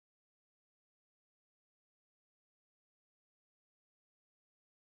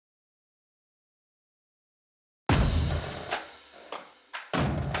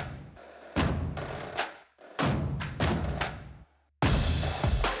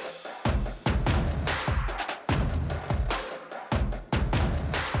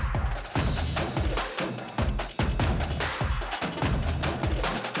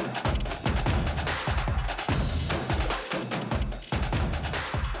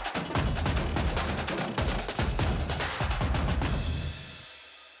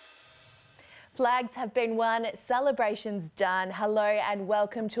Flags have been won, celebrations done. Hello and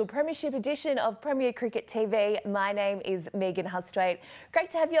welcome to a premiership edition of Premier Cricket TV. My name is Megan Hustwaite. Great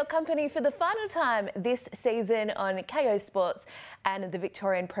to have your company for the final time this season on KO Sports and the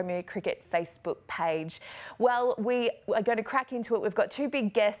Victorian Premier Cricket Facebook page. Well, we are going to crack into it. We've got two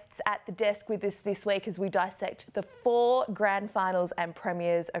big guests at the desk with us this week as we dissect the 4 grand finals and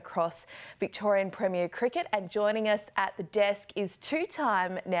premiers across Victorian Premier Cricket. And joining us at the desk is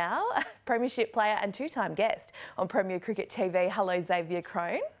two-time now premiership player and two-time guest on Premier Cricket TV. Hello, Xavier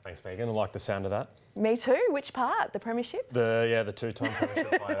Crone. Thanks, Megan. I like the sound of that. Me too. Which part? The premiership? The two-time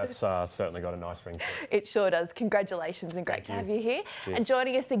premiership player. That's certainly got a nice ring to it. It sure does. Congratulations and great to have you here. Cheers. And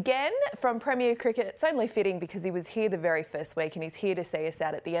joining us again from Premier Cricket, it's only fitting because he was here the very first week and he's here to see us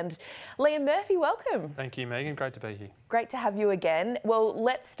out at the end. Liam Murphy, welcome. Thank you, Megan. Great to be here. Great to have you again. Well,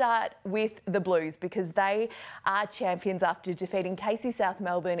 let's start with the Blues because they are champions after defeating KC South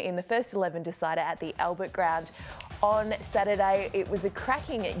Melbourne in the first 11 decider at the Albert Ground on Saturday. It was a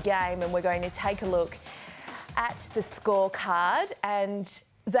cracking game and we're going to take a look at the scorecard. And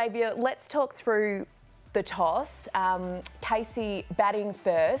Xavier, let's talk through the toss. Casey batting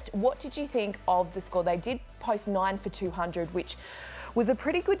first. What did you think of the score? They did post 9 for 200, which was a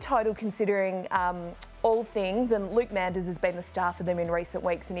pretty good total considering all things. And Luke Manders has been the star for them in recent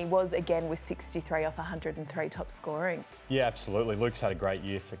weeks and he was again with 63 off 103 top scoring. Yeah, absolutely. Luke's had a great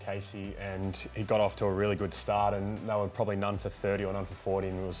year for Casey and he got off to a really good start and they were probably none for 30 or none for 40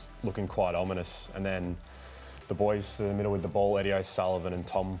 and it was looking quite ominous. And then the boys to the middle with the ball, Eddie O'Sullivan and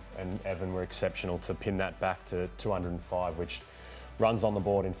Tom and Evan were exceptional to pin that back to 205, which runs on the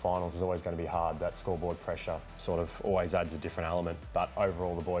board in finals is always going to be hard. That scoreboard pressure sort of always adds a different element. But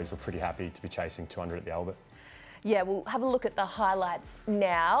overall, the boys were pretty happy to be chasing 200 at the Albert. Yeah, we'll have a look at the highlights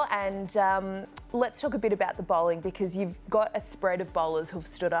now and let's talk a bit about the bowling because you've got a spread of bowlers who've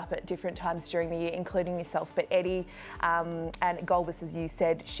stood up at different times during the year, including yourself. But Eddie and Golbus, as you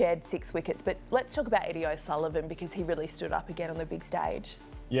said, shared 6 wickets. But let's talk about Eddie O'Sullivan because he really stood up again on the big stage.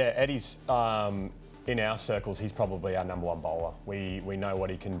 Yeah, Eddie's... in our circles, he's probably our #1 bowler. We know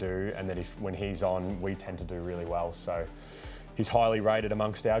what he can do and that when he's on, we tend to do really well. So he's highly rated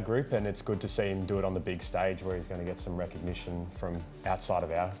amongst our group and it's good to see him do it on the big stage where he's going to get some recognition from outside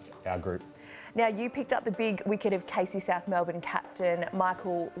of our group. Now, you picked up the big wicket of KC South Melbourne captain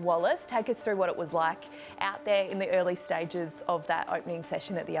Michael Wallace. Take us through what it was like out there in the early stages of that opening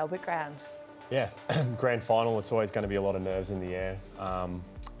session at the Albert Ground. Yeah, grand final, it's always going to be a lot of nerves in the air.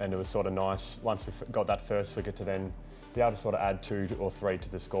 And it was sort of nice once we got that first wicket to then be able to sort of add 2 or 3 to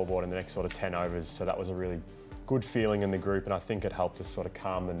the scoreboard in the next sort of 10 overs. So that was a really good feeling in the group and I think it helped us sort of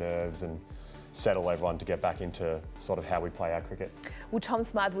calm the nerves and settle everyone to get back into sort of how we play our cricket. Well, Tom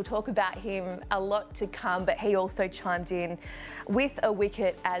Smythe, we'll talk about him a lot to come, but he also chimed in with a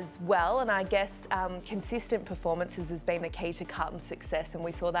wicket as well. And I guess consistent performances has been the key to Carlton's success and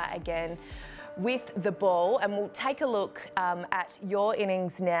we saw that again with the ball. And we'll take a look at your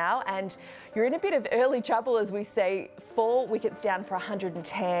innings now and you're in a bit of early trouble as we see 4 wickets down for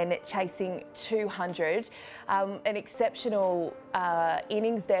 110, chasing 200. An exceptional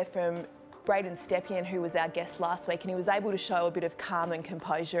innings there from Braden Stepien, who was our guest last week, and he was able to show a bit of calm and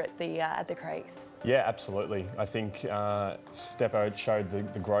composure at the crease. Yeah, absolutely. I think Steppo showed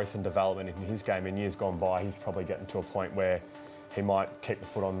the growth and development in his game in years gone by. He's probably getting to a point where he might keep the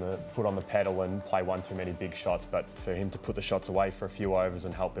foot on the pedal and play one too many big shots, but for him to put the shots away for a few overs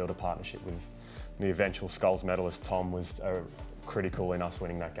and help build a partnership with the eventual Skulls medalist Tom was critical in us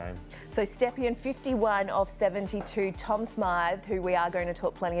winning that game. So Stepien 51 off 72, Tom Smythe, who we are going to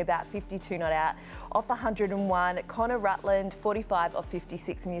talk plenty about, 52 not out, off 101, Connor Rutland 45 off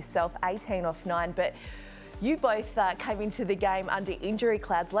 56 and yourself 18 off 9. But you both came into the game under injury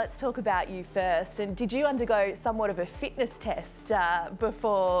clouds. Let's talk about you first. And did you undergo somewhat of a fitness test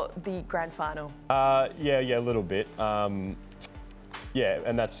before the grand final? Yeah, a little bit. Yeah,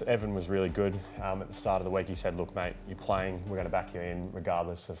 and Evan was really good at the start of the week. He said, look, mate, you're playing, we're going to back you in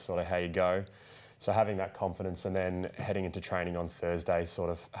regardless of sort of how you go. So having that confidence and then heading into training on Thursday, sort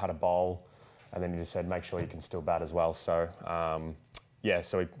of had a bowl and then he just said, make sure you can still bat as well. So, yeah,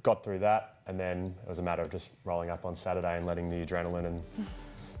 so we got through that and then it was a matter of just rolling up on Saturday and letting the adrenaline and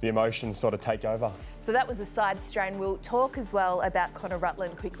the emotions sort of take over. So that was a side strain. We'll talk as well about Connor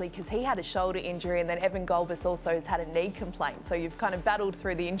Rutland quickly because he had a shoulder injury and then Evan Golbus also has had a knee complaint. So you've kind of battled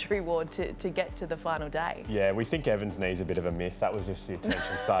through the injury ward to get to the final day. Yeah, we think Evan's knee's a bit of a myth. That was just the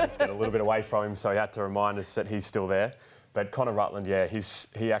attention started to get a little bit away from him, so he had to remind us that he's still there. But Connor Rutland, yeah,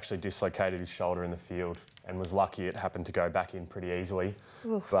 he actually dislocated his shoulder in the field and was lucky it happened to go back in pretty easily.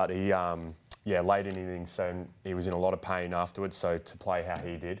 Oof. But he, yeah, late in innings, so he was in a lot of pain afterwards, so to play how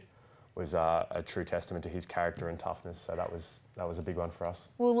he did was a true testament to his character and toughness. So that was a big one for us.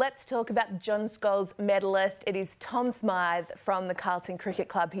 Well, let's talk about the John Scholes medalist. It is Tom Smythe from the Carlton Cricket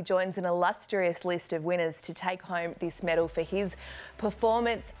Club. He joins an illustrious list of winners to take home this medal for his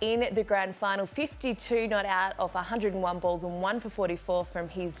performance in the grand final. 52 not out off 101 balls and 1 for 44 from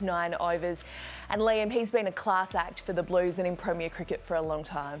his 9 overs. And Liam, he's been a class act for the Blues and in Premier Cricket for a long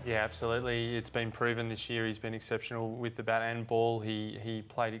time. Yeah, absolutely. It's been proven this year. He's been exceptional with the bat and ball. He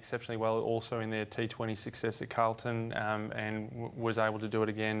played exceptionally well also in their T20 success at Carlton and was able to do it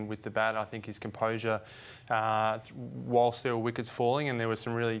again with the bat. I think his composure, whilst there were wickets falling, and there were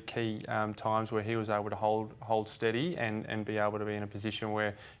some really key times where he was able to hold steady and be able to be in a position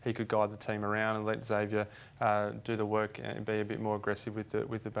where he could guide the team around and let Xavier do the work and be a bit more aggressive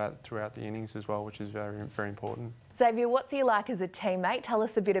with the bat throughout the innings as well, which is very, very important. Xavier, what's he like as a teammate? Tell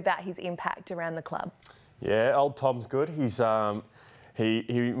us a bit about his impact around the club. Yeah, old Tom's good. He's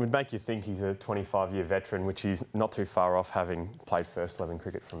he would make you think he's a 25-year veteran, which he's not too far off, having played first 11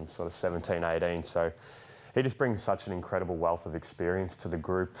 cricket from sort of 17, 18. So he just brings such an incredible wealth of experience to the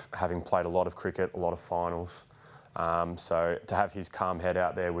group, having played a lot of cricket, a lot of finals. So to have his calm head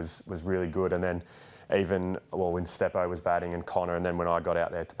out there was really good. And then even, well, when Steppo was batting and Connor, and then when I got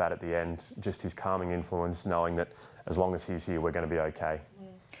out there to bat at the end, just his calming influence, knowing that as long as he's here, we're going to be okay.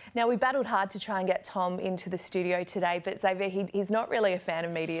 Now, we battled hard to try and get Tom into the studio today, but Xavier, he's not really a fan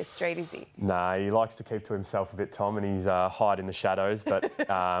of Media Street, is he? Nah, he likes to keep to himself a bit, Tom, and he's hide in the shadows, but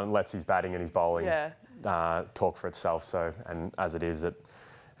lets his batting and his bowling talk for itself. So, and as it is,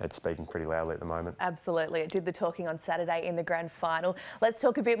 it's speaking pretty loudly at the moment. Absolutely. It did the talking on Saturday in the grand final. Let's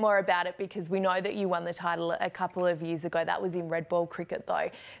talk a bit more about it, because we know that you won the title a couple of years ago. That was in red ball cricket, though.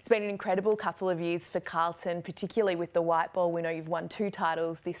 It's been an incredible couple of years for Carlton, particularly with the white ball. We know you've won 2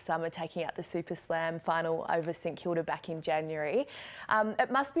 titles this summer, taking out the Super Slam final over St Kilda back in January. It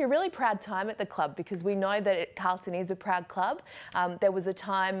must be a really proud time at the club, because we know that Carlton is a proud club. There was a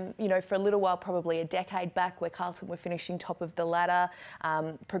time, you know, for a little while, probably a decade back, where Carlton were finishing top of the ladder,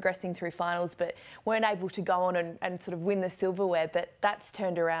 progressing through finals, but weren't able to go on and sort of win the silverware. But that's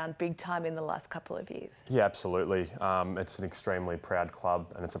turned around big time in the last couple of years. Yeah, absolutely. It's an extremely proud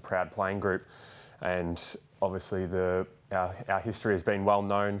club, and it's a proud playing group. And obviously our history has been well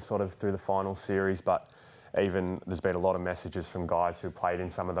known sort of through the final series, but even there's been a lot of messages from guys who played in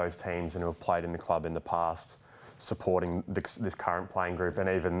some of those teams and who have played in the club in the past, supporting this current playing group. And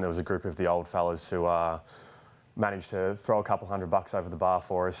even there was a group of the old fellas who managed to throw a couple $100 over the bar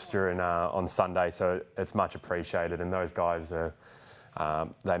for us during on Sunday, so it's much appreciated. And those guys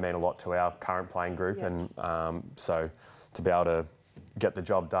they mean a lot to our current playing group. Yeah. And so to be able to get the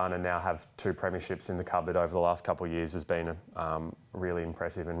job done and now have 2 premierships in the cupboard over the last couple of years has been really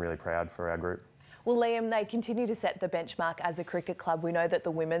impressive and really proud for our group. Well, Liam, they continue to set the benchmark as a cricket club. We know that the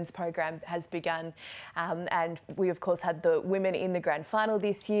women's program has begun, and we, of course, had the women in the grand final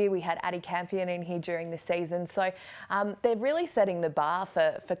this year. We had Addie Campion in here during the season. So they're really setting the bar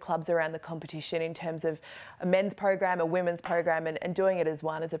for clubs around the competition in terms of a men's program, a women's program, and doing it as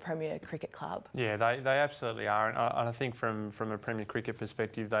one as a Premier Cricket club. Yeah, they absolutely are. And I think from a Premier Cricket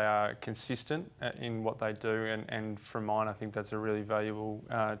perspective, they are consistent in what they do. And from mine, I think that's a really valuable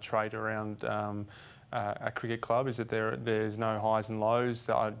trait around a cricket club, is that there's no highs and lows.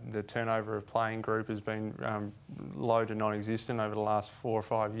 The turnover of playing group has been low to non-existent over the last 4 or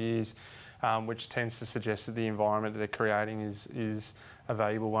 5 years, which tends to suggest that the environment that they're creating is a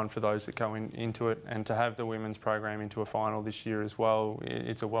valuable one for those that go into it. And to have the women's program into a final this year as well,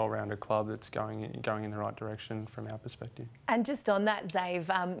 it's a well-rounded club that's going in the right direction from our perspective. And just on that,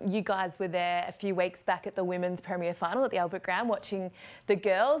 Xav, you guys were there a few weeks back at the women's Premier final at the Albert Ground watching the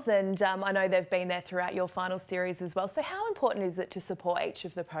girls, and I know they've been there throughout your final series as well. So how important is it to support each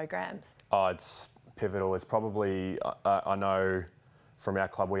of the programs? Oh, it's pivotal. It's probably, I know from our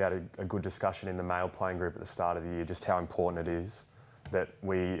club we had a good discussion in the male playing group at the start of the year, just how important it is that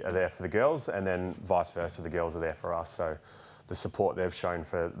we are there for the girls, and then vice versa, the girls are there for us. So the support they've shown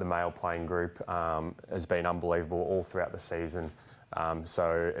for the male playing group has been unbelievable all throughout the season.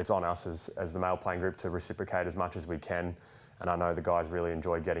 So it's on us as the male playing group to reciprocate as much as we can. And I know the guys really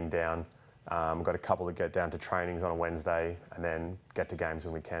enjoy getting down. We've got a couple that get down to trainings on a Wednesday and then get to games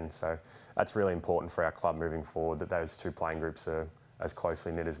when we can. So that's really important for our club moving forward, that those 2 playing groups are as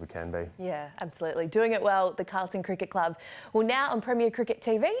closely knit as we can be. Yeah, absolutely. Doing it well, the Carlton Cricket Club. Well, now on Premier Cricket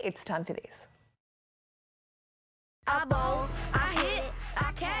TV, it's time for this. I bowl, I hit,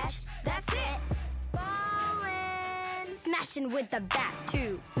 I catch, that's it. Bowling. Smashing with the bat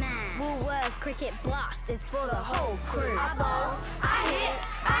too. Smash. Woolworths Cricket Blast is for the whole crew. I bowl, I hit,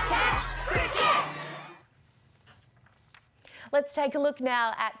 I catch, cricket. Let's take a look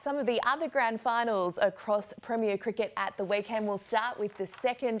now at some of the other grand finals across Premier Cricket at the weekend. We'll start with the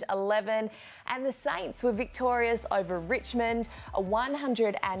second 11, and the Saints were victorious over Richmond. A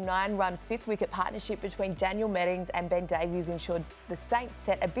 109-run fifth-wicket partnership between Daniel Meddings and Ben Davies ensured the Saints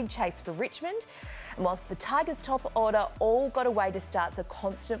set a big chase for Richmond. And whilst the Tigers' top order all got away to start, a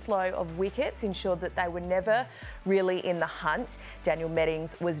constant flow of wickets ensured that they were never really in the hunt. Daniel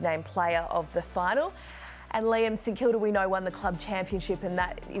Meddings was named player of the final. And Liam, St Kilda, we know, won the club championship, and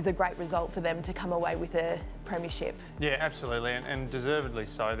that is a great result for them to come away with a premiership. Yeah, absolutely, and deservedly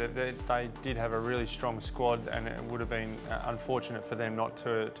so. They did have a really strong squad, and it would have been unfortunate for them not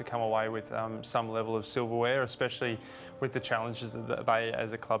to come away with some level of silverware, especially with the challenges that they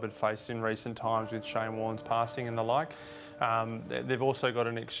as a club had faced in recent times with Shane Warne's passing and the like. They've also got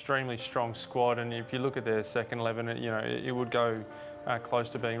an extremely strong squad, and if you look at their second 11, it would go close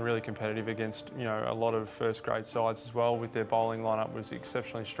to being really competitive against a lot of first grade sides as well. With their bowling lineup was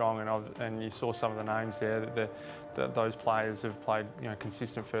exceptionally strong, and you saw some of the names there that those players have played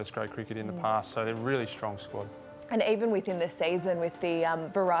consistent first grade cricket in the past, so they're a really strong squad. And even within the season, with the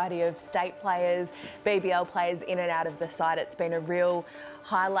variety of state players, BBL players in and out of the side, it's been a real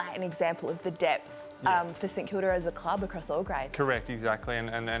highlight and example of the depth for St Kilda as a club across all grades. Correct, exactly,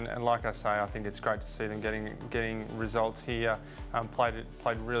 and like I say, I think it's great to see them getting results here.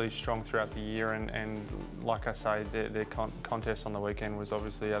 Played really strong throughout the year, and like I say, their contest on the weekend was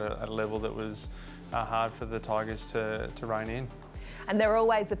obviously at a level that was hard for the Tigers to rein in. And they're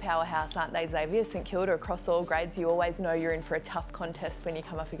always a powerhouse, aren't they, Xavier? St Kilda, across all grades, you always know you're in for a tough contest when you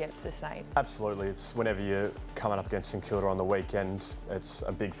come up against the Saints. Absolutely. It's whenever you're coming up against St Kilda on the weekend, it's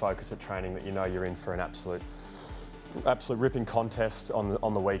a big focus at training that you know you're in for an absolute ripping contest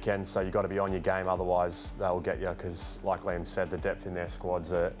on the weekend. So you've got to be on your game, otherwise they'll get you, because like Liam said, the depth in their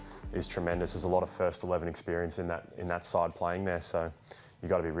squads is tremendous. There's a lot of first 11 experience in that side playing there, so you've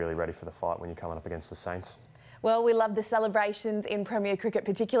got to be really ready for the fight when you're coming up against the Saints. Well, we love the celebrations in Premier Cricket,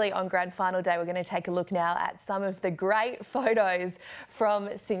 particularly on Grand Final Day. We're going to take a look now at some of the great photos from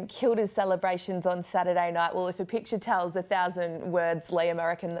St Kilda's celebrations on Saturday night. Well, if a picture tells 1,000 words, Liam, I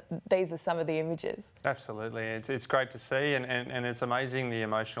reckon these are some of the images. Absolutely. It's great to see, and it's amazing the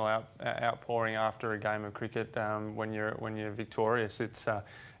emotional outpouring after a game of cricket when you're victorious. There's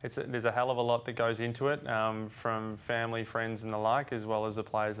a hell of a lot that goes into it, from family, friends and the like, as well as the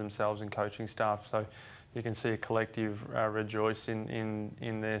players themselves and coaching staff. So you can see a collective rejoice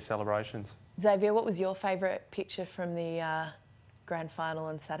in their celebrations. Xavier, what was your favourite picture from the grand final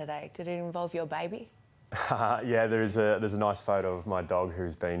on Saturday? Did it involve your baby? Yeah, there's a nice photo of my dog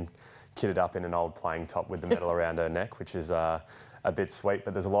who's been kitted up in an old playing top with the medal around her neck, which is a bit sweet,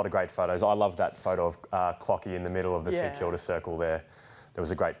 but there's a lot of great photos. I love that photo of Clocky in the middle of the St Kilda circle there. There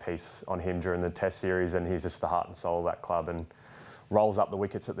was a great piece on him during the Test series, and he's just the heart and soul of that club, and rolls up the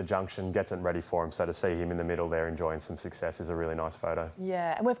wickets at the junction, gets it ready for him. So to see him in the middle there enjoying some success is a really nice photo.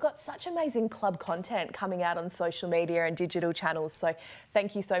 Yeah, and we've got such amazing club content coming out on social media and digital channels. So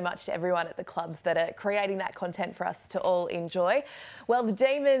thank you so much to everyone at the clubs that are creating that content for us to all enjoy. Well, the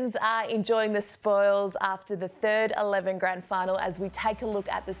Demons are enjoying the spoils after the third 11 grand final as we take a look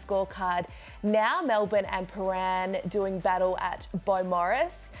at the scorecard. Now Melbourne and Paran doing battle at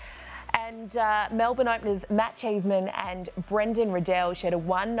Beaumaris. And Melbourne openers Matt Cheeseman and Brendan Riddell shared a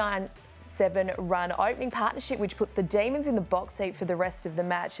 197-run opening partnership, which put the Demons in the box seat for the rest of the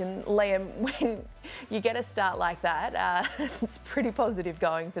match. And Liam, when you get a start like that, it's pretty positive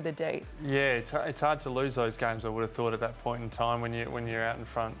going for the Ds. Yeah, it's hard to lose those games, I would have thought, at that point in time when you're out in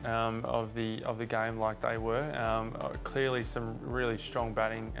front of the game like they were. Clearly some really strong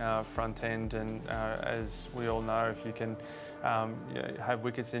batting front end, and as we all know, if you can have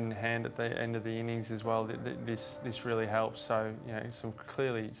wickets in hand at the end of the innings as well, this really helps. So some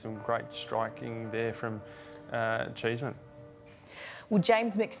great striking there from Cheeseman. Well,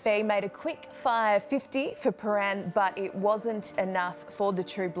 James McPhee made a quick fire 50 for Paran, but it wasn't enough for the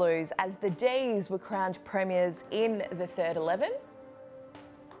True Blues as the Ds were crowned premiers in the third 11.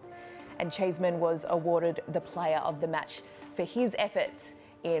 And Cheeseman was awarded the player of the match for his efforts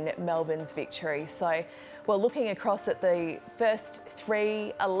in Melbourne's victory. So, well, looking across at the first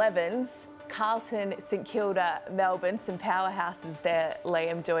three 11s, Carlton, St Kilda, Melbourne, some powerhouses there,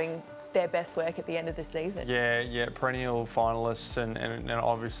 Liam, doing their best work at the end of the season. Yeah, perennial finalists, and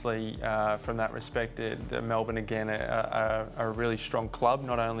obviously from that respect, the Melbourne again are a really strong club,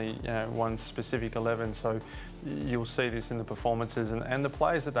 not only one specific 11, so you'll see this in the performances and the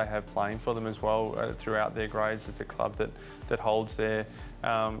players that they have playing for them as well throughout their grades. It's a club that holds their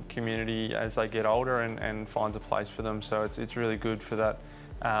community as they get older and finds a place for them, so it's really good for that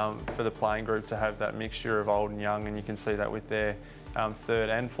for the playing group to have that mixture of old and young, and you can see that with their third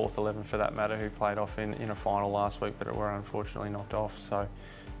and fourth 11 for that matter, who played off in a final last week, but were unfortunately knocked off. So,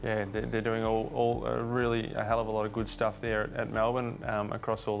 yeah, they're doing a hell of a lot of good stuff there at Melbourne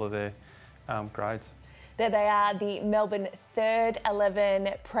across all of their grades. There they are, the Melbourne third 11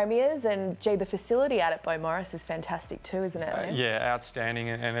 premiers, and gee, the facility out at Beaumaris is fantastic too, isn't it, Liam? Yeah, outstanding,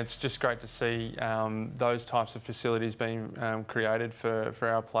 and it's just great to see those types of facilities being created for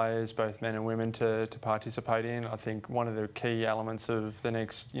our players, both men and women, to participate in. I think one of the key elements of the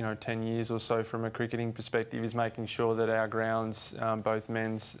next 10 years or so from a cricketing perspective is making sure that our grounds, both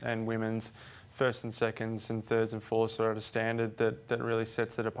men's and women's, first and seconds and thirds and fourths, are at a standard that really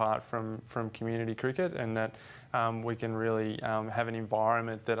sets it apart from community cricket, and that we can really have an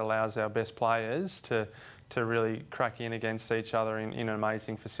environment that allows our best players to really crack in against each other in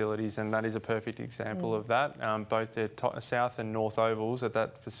amazing facilities, and that is a perfect example of that. Both their south and north ovals at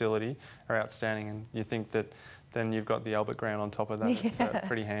that facility are outstanding, and you think that then you've got the Albert Ground on top of that. It's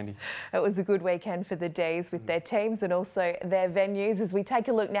pretty handy. It was a good weekend for the D's with their teams and also their venues. As we take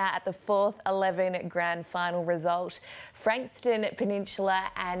a look now at the fourth 11 grand final result, Frankston Peninsula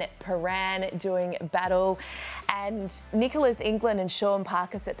and Paran doing battle, and Nicholas England and Sean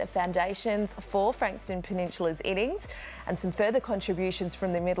Parker set the foundations for Frankston Peninsula's innings, and some further contributions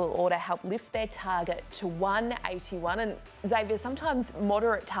from the middle order helped lift their target to 181. And Xavier, sometimes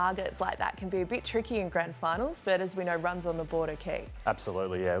moderate targets like that can be a bit tricky in grand finals, but as we know, runs on the board are key.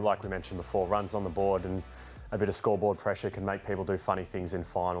 Absolutely, yeah. Like we mentioned before, runs on the board and a bit of scoreboard pressure can make people do funny things in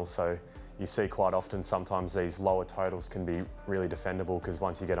finals. So you see quite often sometimes these lower totals can be really defendable, because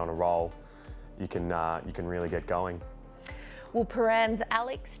once you get on a roll, you can really get going. Well, Paran's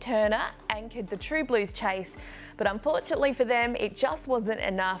Alex Turner anchored the True Blues chase, but unfortunately for them, it just wasn't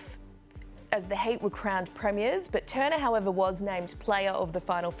enough as the Heat were crowned premiers. But Turner, however, was named player of the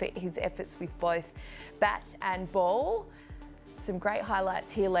final for his efforts with both bat and ball. Some great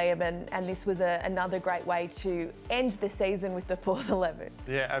highlights here, Liam, and this was another great way to end the season with the fourth 11.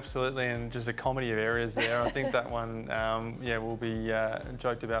 Yeah, absolutely, and just a comedy of errors there. I think that one, will be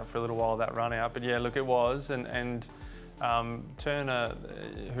joked about for a little while, that run out. But yeah, look, it was, and Turner,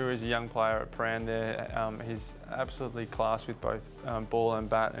 who is a young player at Paran there, he's absolutely class with both ball and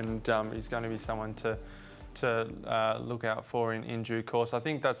bat, and he's going to be someone to look out for in due course. I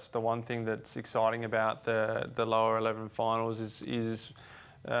think that's the one thing that's exciting about the lower 11 finals is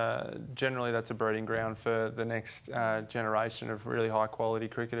generally that's a breeding ground for the next generation of really high quality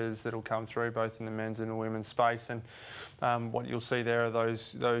cricketers that will come through, both in the men's and the women's space. And what you'll see there are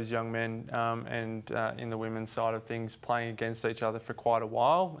those young men and in the women's side of things playing against each other for quite a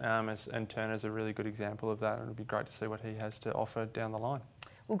while, and Turner's a really good example of that, and it'll be great to see what he has to offer down the line.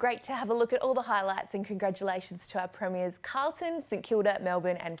 Well, great to have a look at all the highlights, and congratulations to our premiers Carlton, St Kilda,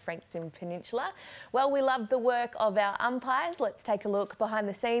 Melbourne and Frankston Peninsula. Well, we love the work of our umpires. Let's take a look behind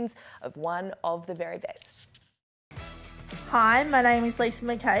the scenes of one of the very best. Hi, my name is Lisa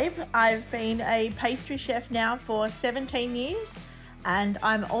McCabe. I've been a pastry chef now for 17 years, and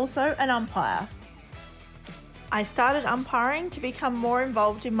I'm also an umpire. I started umpiring to become more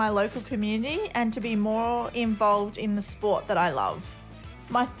involved in my local community and to be more involved in the sport that I love.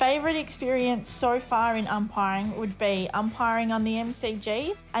 My favourite experience so far in umpiring would be umpiring on the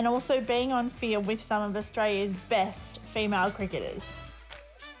MCG and also being on field with some of Australia's best female cricketers.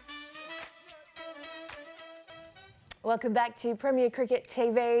 Welcome back to Premier Cricket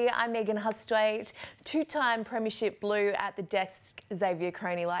TV. I'm Megan Hustwaite, two-time Premiership Blue at the desk. Xavier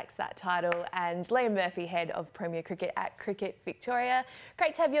Crone likes that title, and Liam Murphy, head of Premier Cricket at Cricket Victoria.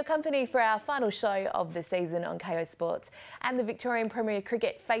 Great to have your company for our final show of the season on KO Sports and the Victorian Premier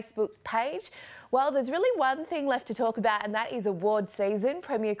Cricket Facebook page. Well, there's really one thing left to talk about, and that is award season.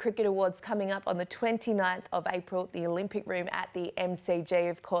 Premier Cricket Awards coming up on the 29th of April at the Olympic Room at the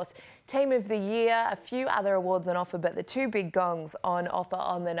MCG, of course. Team of the Year, a few other awards on offer, but the two big gongs on offer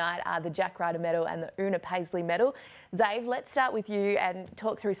on the night are the Jack Ryder Medal and the Una Paisley Medal. Xav, let's start with you and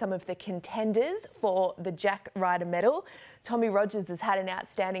talk through some of the contenders for the Jack Ryder Medal. Tommy Rogers has had an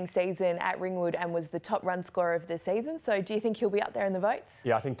outstanding season at Ringwood and was the top run scorer of the season. So do you think he'll be up there in the votes?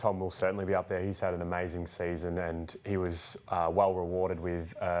 Yeah, I think Tom will certainly be up there. He's had an amazing season, and he was well rewarded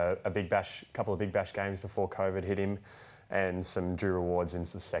with a couple of Big Bash games before COVID hit him, and some due rewards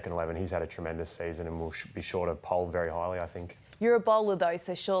into the second 11. He's had a tremendous season and will be sure to poll very highly, I think. You're a bowler though,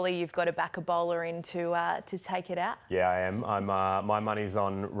 so surely you've got to back a bowler in to take it out. Yeah, I am. My money's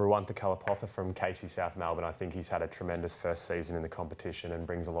on Ruwantha Kalapotha from Casey, South Melbourne. I think he's had a tremendous first season in the competition and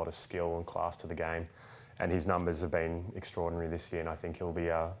brings a lot of skill and class to the game. And his numbers have been extraordinary this year, and I think he'll be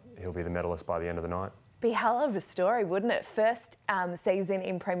the medalist by the end of the night. Be a hell of a story, wouldn't it? First season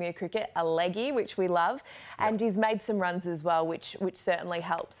in Premier Cricket, a leggy, which we love, and he's made some runs as well, which certainly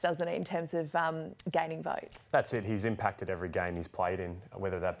helps, doesn't it, in terms of gaining votes? That's it. He's impacted every game he's played in,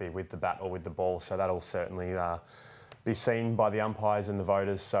 whether that be with the bat or with the ball. So that'll certainly be seen by the umpires and the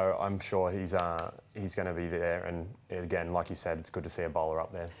voters. So I'm sure he's going to be there. And again, like you said, it's good to see a bowler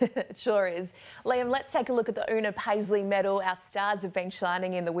up there. It sure is. Liam, let's take a look at the Una Paisley medal. Our stars have been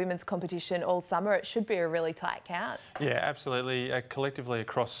shining in the women's competition all summer. It should be a really tight count. Yeah, absolutely. Collectively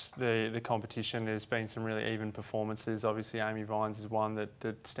across the competition, there's been some really even performances. Obviously, Amy Vines is one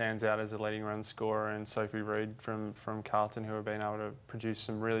that stands out as a leading run scorer, and Sophie Reid from Carlton, who have been able to produce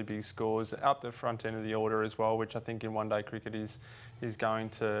some really big scores up the front end of the order as well, which I think in one-day cricket is going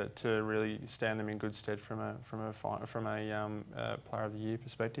to really stand them in good stead from a Player of the Year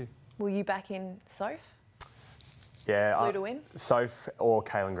perspective. Will you back in Soph? Yeah, Blue to win? Soph or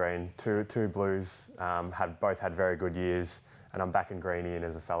Kaylin Green, two Blues both had very good years, and I'm backing Greenie in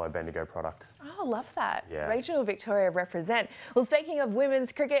as a fellow Bendigo product. Oh, love that. Yeah. Regional Victoria represent. Well, speaking of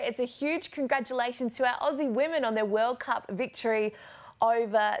women's cricket, it's a huge congratulations to our Aussie women on their World Cup victory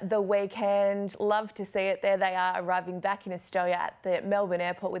over the weekend. Love to see it. There they are, arriving back in Australia at the Melbourne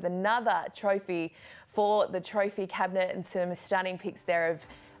airport with another trophy for the trophy cabinet, and some stunning pics there of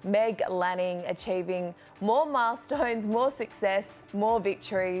Meg Lanning achieving more milestones, more success, more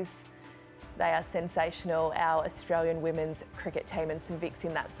victories. They are sensational, our Australian women's cricket team, and some Vicks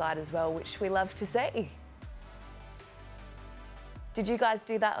in that side as well, which we love to see. Did you guys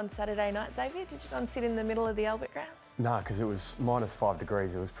do that on Saturday night, Xavier? Did you go and sit in the middle of the Albert ground? No, because it was -5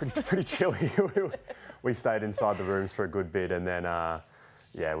 degrees. It was pretty chilly. We stayed inside the rooms for a good bit, and then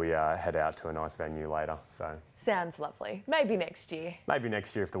we head out to a nice venue later. So sounds lovely. Maybe next year. Maybe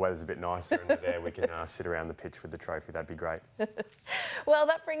next year if the weather's a bit nicer and we're there, we can sit around the pitch with the trophy. That'd be great. Well,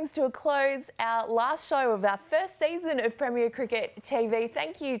 that brings to a close our last show of our first season of Premier Cricket TV.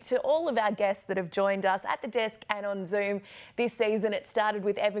 Thank you to all of our guests that have joined us at the desk and on Zoom this season. It started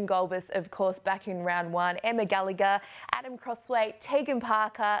with Evan Golbus, of course, back in round 1, Emma Gallagher, Adam Crosthwaite, Tegan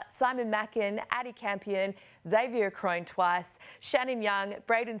Parker, Simon Mackin, Addie Campion, Xavier Crone twice, Shannon Young,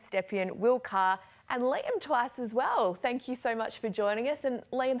 Braden Stepien, Will Carr, and Liam twice as well. Thank you so much for joining us. And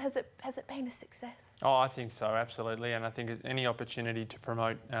Liam, has it been a success? Oh, I think so, absolutely. And I think any opportunity to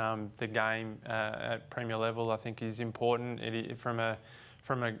promote the game at Premier level, I think, is important.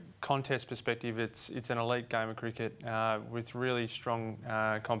 From a contest perspective, it's an elite game of cricket with really strong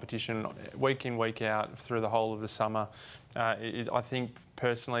competition week in, week out through the whole of the summer. I think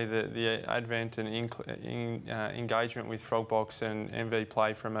personally the advent and engagement with Frogbox and MV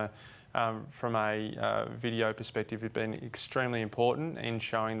Play from a video perspective has been extremely important in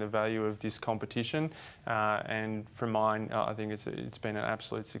showing the value of this competition. And from mine, I think it's been an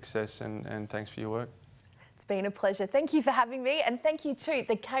absolute success, and thanks for your work. It's been a pleasure. Thank you for having me, and thank you to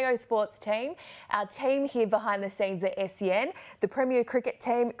the KO Sports team, our team here behind the scenes at SEN, the Premier Cricket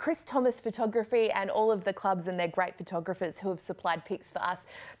team, Chris Thomas Photography, and all of the clubs and their great photographers who have supplied pics for us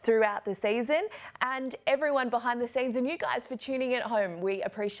throughout the season, and everyone behind the scenes, and you guys for tuning in at home. We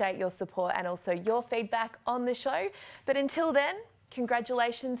appreciate your support and also your feedback on the show. But until then,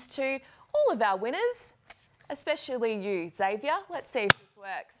 congratulations to all of our winners, especially you, Xavier. Let's see if this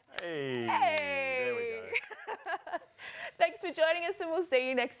works. Hey, there we go. Thanks for joining us, and we'll see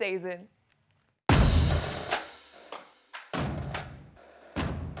you next season.